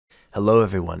Hello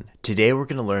everyone, today we're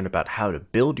going to learn about how to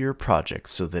build your project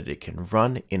so that it can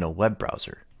run in a web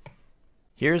browser.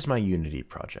 Here's my Unity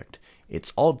project.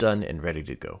 It's all done and ready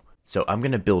to go, so I'm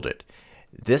going to build it.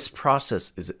 This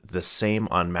process is the same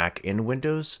on Mac and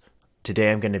Windows. Today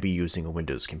I'm going to be using a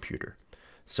Windows computer.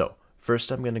 So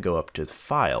first I'm going to go up to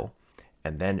File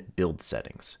and then Build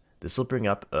Settings. This will bring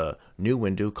up a new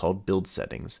window called Build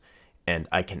Settings, and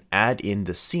I can add in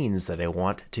the scenes that I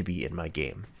want to be in my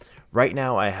game. Right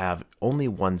now I have only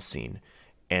one scene,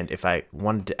 and if I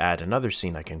wanted to add another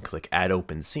scene, I can click Add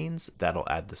Open Scenes. That'll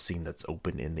add the scene that's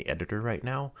open in the editor right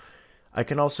now. I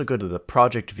can also go to the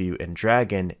project view and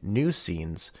drag in new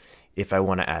scenes if I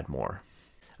want to add more.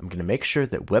 I'm going to make sure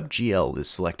that WebGL is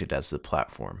selected as the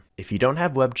platform. If you don't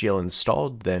have WebGL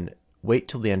installed, then wait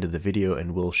till the end of the video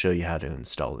and we'll show you how to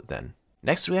install it then.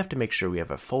 Next, we have to make sure we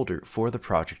have a folder for the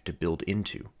project to build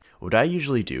into. What I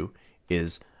usually do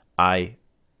is I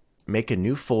make a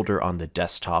new folder on the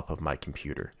desktop of my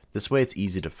computer. This way it's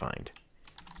easy to find.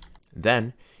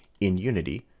 Then in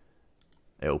Unity,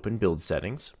 I open Build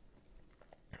Settings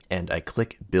and I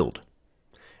click Build.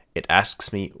 It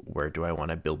asks me where do I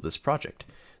want to build this project.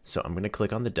 So I'm going to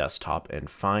click on the desktop and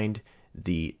find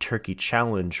the Turkey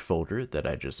Challenge folder that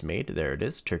I just made. There it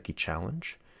is, Turkey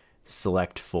Challenge.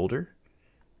 Select folder,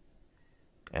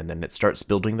 and then it starts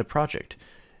building the project.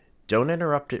 Don't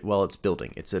interrupt it while it's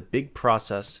building. It's a big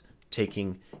process,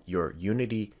 taking your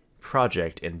Unity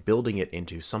project and building it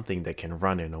into something that can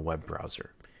run in a web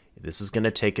browser. This is going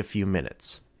to take a few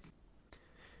minutes.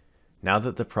 Now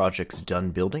that the project's done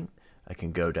building, I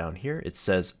can go down here. It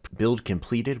says build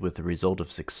completed with the result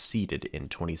of succeeded in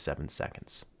 27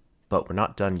 seconds. But we're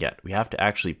not done yet. We have to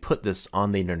actually put this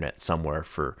on the internet somewhere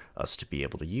for us to be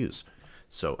able to use.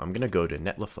 So I'm going to go to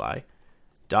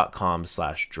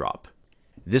netlify.com/drop.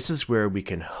 This is where we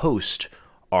can host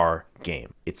our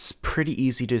game. It's pretty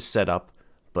easy to set up,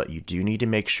 but you do need to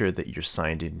make sure that you're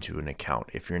signed into an account.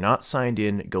 If you're not signed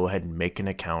in, go ahead and make an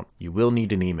account. You will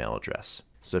need an email address.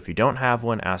 So if you don't have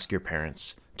one, ask your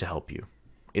parents to help you.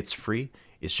 It's free.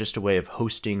 It's just a way of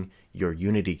hosting your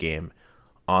Unity game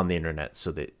on the internet so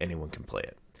that anyone can play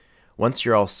it. Once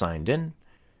you're all signed in,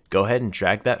 go ahead and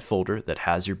drag that folder that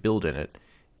has your build in it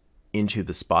into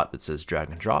the spot that says drag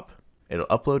and drop. It'll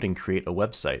upload and create a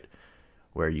website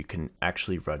where you can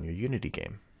actually run your Unity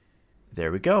game.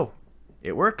 There we go.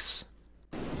 It works.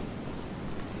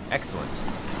 Excellent.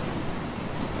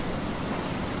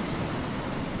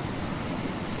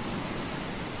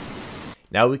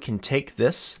 Now we can take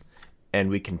this and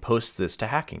we can post this to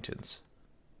Hackingtons.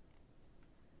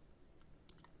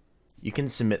 You can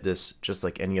submit this just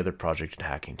like any other project in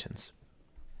Hackingtons.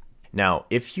 Now,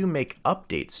 if you make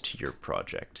updates to your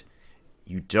project,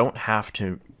 you don't have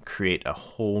to create a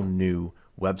whole new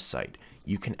website.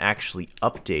 You can actually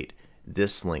update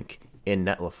this link in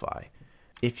Netlify.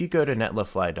 If you go to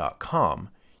netlify.com,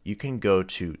 you can go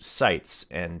to sites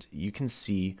and you can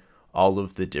see all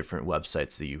of the different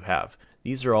websites that you have.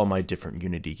 These are all my different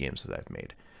Unity games that I've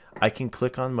made. I can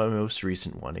click on my most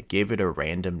recent one. It gave it a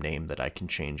random name that I can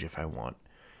change if I want.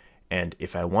 And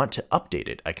if I want to update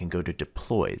it, I can go to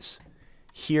deploys.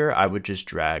 Here I would just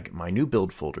drag my new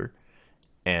build folder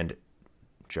and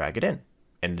drag it in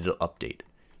and it'll update.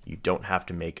 You don't have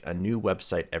to make a new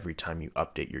website every time you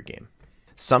update your game.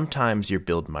 Sometimes your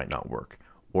build might not work,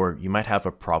 or you might have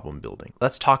a problem building.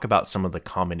 Let's talk about some of the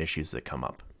common issues that come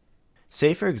up.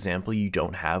 Say for example you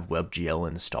don't have WebGL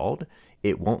installed,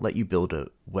 it won't let you build a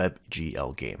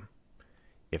WebGL game.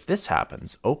 If this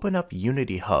happens, open up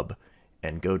Unity Hub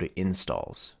and go to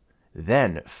Installs.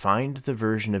 Then find the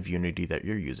version of Unity that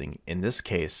you're using. In this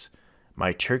case,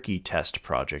 my Turkey test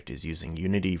project is using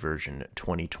Unity version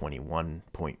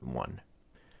 2021.1.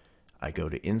 I go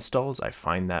to Installs, I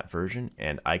find that version,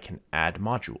 and I can add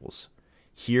modules.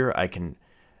 Here I can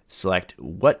select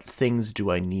what things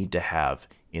do I need to have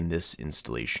in this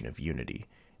installation of Unity.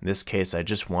 In this case, I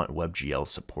just want WebGL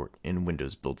support and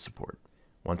Windows Build support.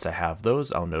 Once I have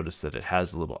those, I'll notice that it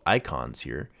has little icons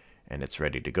here and it's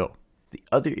ready to go. The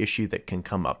other issue that can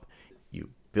come up, you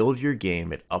build your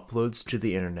game, it uploads to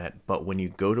the internet, but when you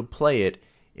go to play it,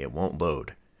 it won't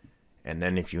load. And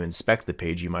then if you inspect the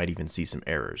page, you might even see some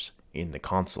errors in the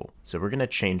console. So we're going to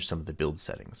change some of the build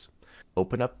settings.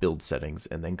 Open up Build Settings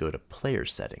and then go to Player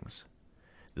Settings.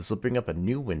 This will bring up a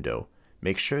new window.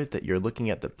 Make sure that you're looking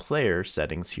at the player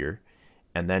settings here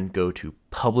and then go to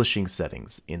Publishing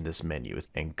Settings in this menu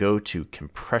and go to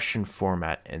Compression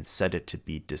Format and set it to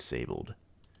be disabled.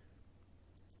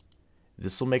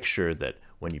 This will make sure that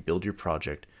when you build your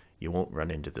project, you won't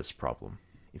run into this problem.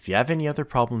 If you have any other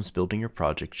problems building your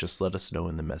project, just let us know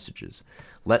in the messages.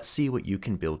 Let's see what you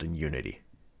can build in Unity.